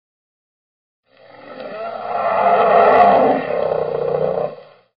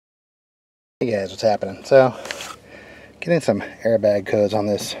you guys what's happening. So, getting some airbag codes on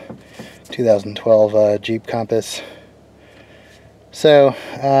this 2012 Jeep Compass. So,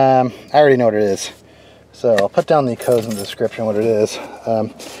 I already know what it is. So, I'll put down the codes in the description what it is.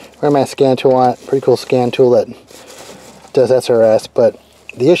 Where my scan tool on it, pretty cool scan tool that does SRS, but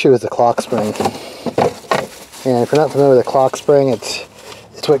the issue is the clock spring. And if you're not familiar with the clock spring, it's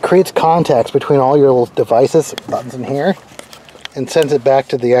what creates contacts between all your little devices, buttons in here, and sends it back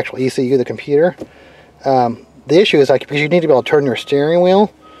to the actual ECU, the computer. The issue is like because you need to be able to turn your steering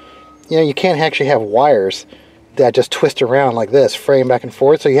wheel, you know, you can't actually have wires that just twist around like this, frame back and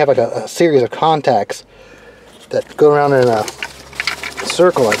forth. So you have like a series of contacts that go around in a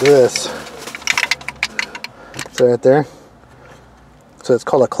circle like this. So right there. So it's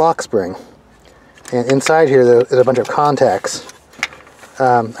called a clock spring. And inside here there is a bunch of contacts.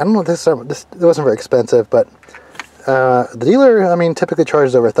 I don't know if this wasn't very expensive, but the dealer, I mean, typically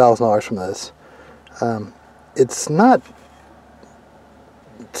charges over $1,000 from this. It's not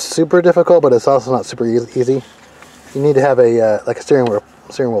super difficult, but it's also not super easy. You need to have a like a steering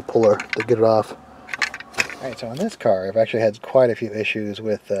wheel puller to get it off. Alright, so on this car, I've actually had quite a few issues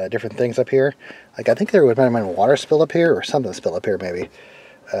with different things up here. Like, I think there might have been a water spill up here, or something spill up here, maybe.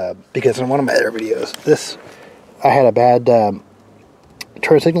 Because in one of my other videos, I had a bad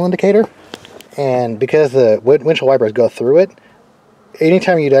turn signal indicator, and because the windshield wipers go through it,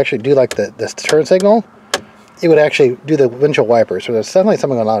 anytime you'd actually do like this turn signal, it would actually do the windshield wipers. So there's definitely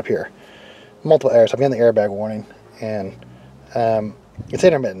something going on up here. Multiple errors. I'm getting the airbag warning, and it's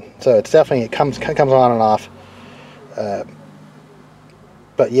intermittent, so it's definitely it comes on and off.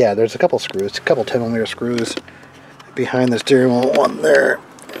 But yeah, there's a couple screws, a couple 10mm screws behind the steering wheel. One there,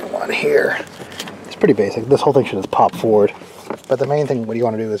 and one here. It's pretty basic. This whole thing should just pop forward. But the main thing what you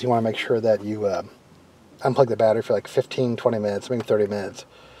want to do is you want to make sure that you unplug the battery for like 15-20 minutes, maybe 30 minutes.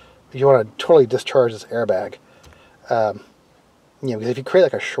 You want to totally discharge this airbag. You know, because if you create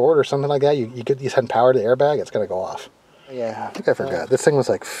like a short or something like that, you send power to the airbag, it's going to go off. Yeah, I think I forgot. This thing was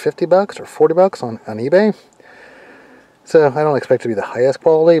like $50 or $40 on eBay. So I don't expect it to be the highest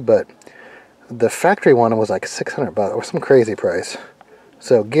quality, but the factory one was like $600 or some crazy price.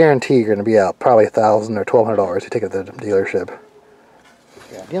 So guarantee you're going to be out probably $1,000 or $1,200 if you take it to the dealership.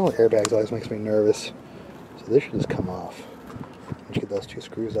 Yeah, dealing with airbags always makes me nervous. So this should just come off. Once you get those two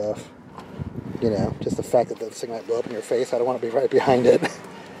screws off. You know, just the fact that this thing might blow up in your face, I don't want to be right behind it.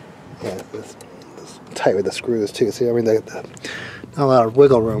 Yeah, this tight with the screws too. See, I mean, not a lot of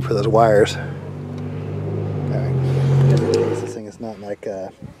wiggle room for those wires. Alright, this thing is not like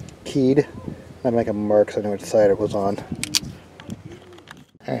keyed. I'm gonna make a mark so I know which side it was on.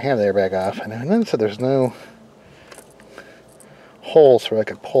 I have the airbag off, and I noticed that there's no holes for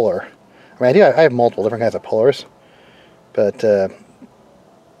like a puller. I mean, I have multiple different kinds of pullers, but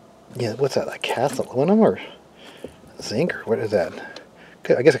yeah, what's that? Like cast aluminum or zinc or what is that?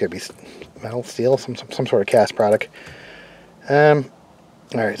 I guess it could be metal, steel, some sort of cast product. Alright,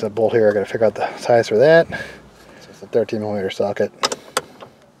 so the bolt here, I gotta figure out the size for that. So it's a 13mm socket.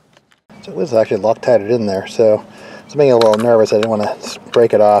 So it was actually Loctited in there, so it's making me a little nervous. I didn't want to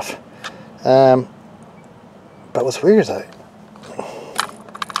break it off. But what's weird is I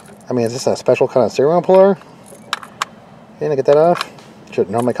mean, is this a special kind of steering wheel puller? You gonna get that off? Should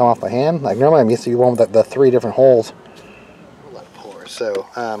it normally come off by hand? Like normally I'm used to one with the 3 different holes. So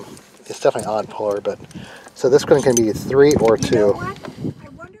it's definitely an odd puller, but so this one can be 3 or 2.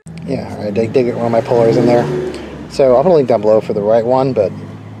 Yeah, I did get one of my pullers in there. So I'm gonna link down below for the right one, but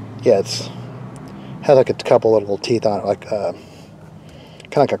yeah, has like a couple little teeth on it, like kind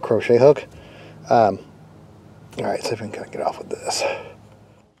of like a crochet hook. All right, see if we can get off with this. All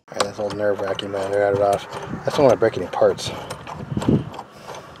right, that's a little nerve-wracking, man. I got it off. I just don't want to break any parts.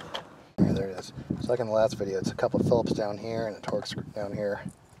 There it is. So like in the last video, it's a couple of Phillips down here and a Torx screw down here.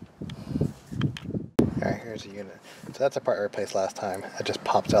 Alright, here's the unit. So that's a part I replaced last time. It just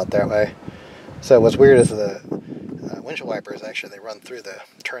pops out that way. So what's weird is the windshield wipers, actually, they run through the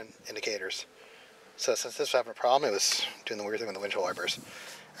turn indicators. So since this was having a problem, it was doing the weird thing with the windshield wipers.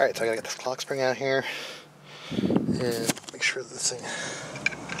 Alright, so I gotta get this clock spring out here and make sure that this thing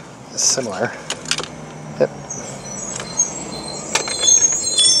is similar. Yep.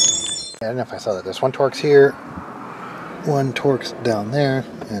 I don't know if I saw that. There's one Torx here, one Torx down there,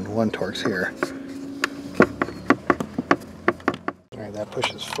 and one Torx here. Alright, that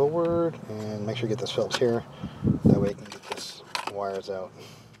pushes forward, and make sure you get this Phillips here. That way you can get this wires out.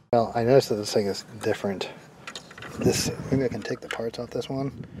 Well, I noticed that this thing is different. Maybe I can take the parts off this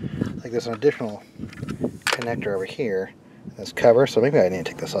one. Like there's an additional connector over here, this cover, so maybe I need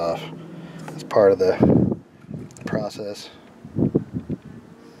to take this off. That's part of the process.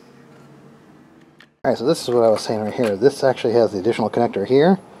 Alright, so this is what I was saying right here. This actually has the additional connector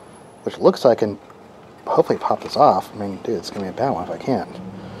here, which looks like I can hopefully pop this off. I mean, dude, it's going to be a bad one if I can't.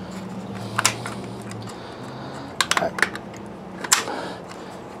 Alright.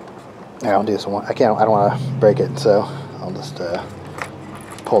 I'll do this one. I don't want to break it, so I'll just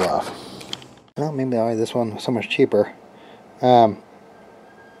pull it off. Well, maybe I'll buy this one so much cheaper.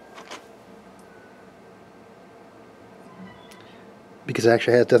 Because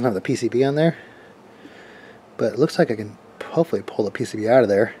actually it doesn't have the PCB on there. But it looks like I can hopefully pull the PCB out of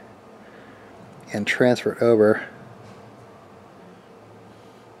there and transfer it over.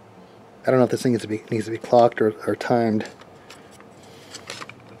 I don't know if this thing needs to be clocked or timed.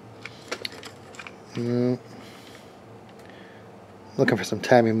 Looking for some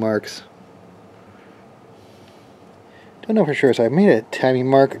timing marks. Don't know for sure, so I made a timing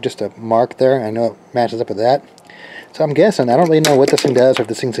mark, just a mark there. I know it matches up with that. So I'm guessing, I don't really know what this thing does or if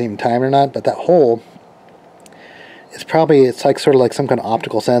this thing's even timed or not, but that hole is probably, it's like sort of like some kind of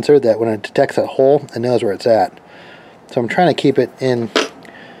optical sensor that when it detects that hole, it knows where it's at. So I'm trying to keep it in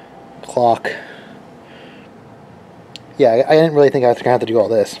clock. Yeah, I didn't really think I was going to have to do all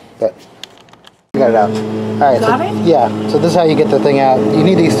this, but I got it out. Alright, so, yeah, so this is how you get the thing out. You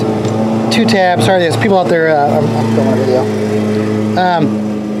need these 2 tabs. Sorry, there's people out there, I'm filming a video.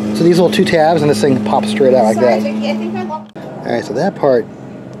 So these little 2 tabs, and this thing pops straight out like that. Alright, so that part,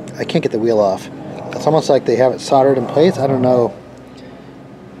 I can't get the wheel off. It's almost like they have it soldered in place. I don't know.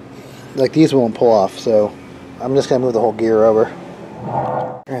 Like these won't pull off, so I'm just going to move the whole gear over.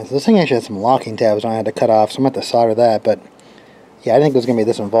 Alright, so this thing actually has some locking tabs I had to cut off, so I'm going to have to solder that, but yeah, I didn't think it was going to be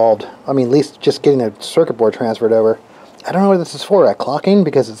this involved. I mean, at least just getting the circuit board transferred over. I don't know what this is for, clocking,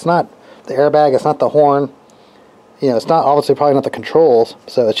 because it's not the airbag, it's not the horn. You know, it's not, obviously probably not the controls,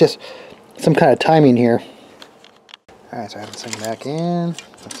 so it's just some kind of timing here. Alright, so I have this thing back in.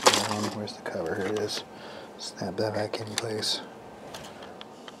 Let's see, where's the cover? Here it is. Snap that back in place.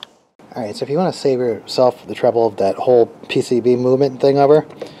 Alright, so if you want to save yourself the trouble of that whole PCB movement thing over,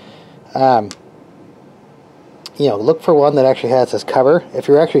 you know, look for one that actually has this cover. If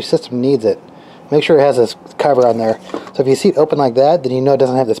your actual system needs it, make sure it has this cover on there. So if you see it open like that, then you know it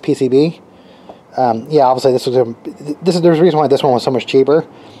doesn't have this PCB. Yeah, obviously there's a reason why this one was so much cheaper,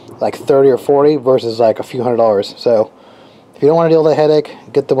 like 30 or 40 versus like a few $100s. So if you don't want to deal with the headache,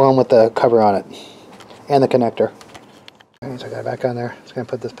 get the one with the cover on it and the connector. Alright, so I got it back on there. Just gonna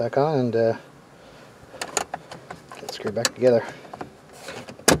put this back on and get it screwed back together.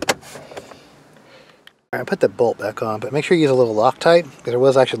 Alright, put the bolt back on, but make sure you use a little Loctite, because there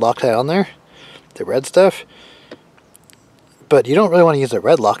was actually Loctite on there, the red stuff. But you don't really want to use the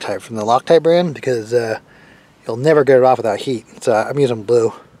red Loctite from the Loctite brand, because you'll never get it off without heat. So I'm using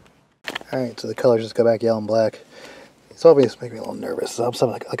blue. Alright, so the colors just go back yellow and black. It's always making me a little nervous. So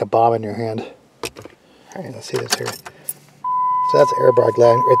something like a bomb in your hand. Alright, let's see this here. So that's the airbag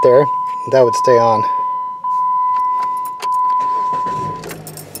line right there. That would stay on.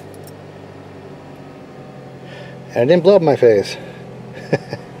 And it didn't blow up my face.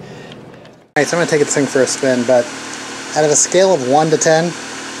 Alright, so I'm going to take this thing for a spin, but out of a scale of 1 to 10,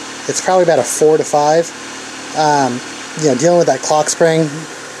 it's probably about a 4 to 5. You know, dealing with that clock spring,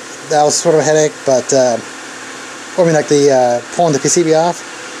 that was sort of a headache, but, like pulling the PCB off,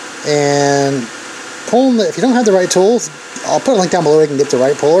 and if you don't have the right tools, I'll put a link down below where you can get the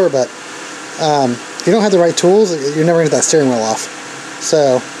right puller, but if you don't have the right tools, you're never going to get that steering wheel off.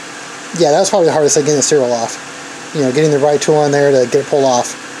 So, yeah, that was probably the hardest thing, getting the steering wheel off. You know, getting the right tool in there to get it pulled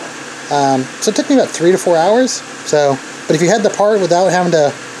off. So it took me about 3 to 4 hours. So, but if you had the part without having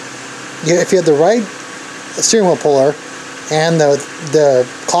to, if you had the right steering wheel puller and the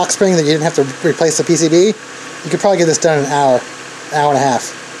clock spring that you didn't have to replace the PCB, you could probably get this done in an hour and a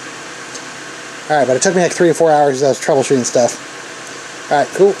half. Alright, but it took me like 3 to 4 hours as I was troubleshooting stuff. Alright,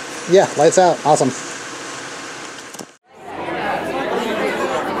 cool. Yeah, lights out. Awesome.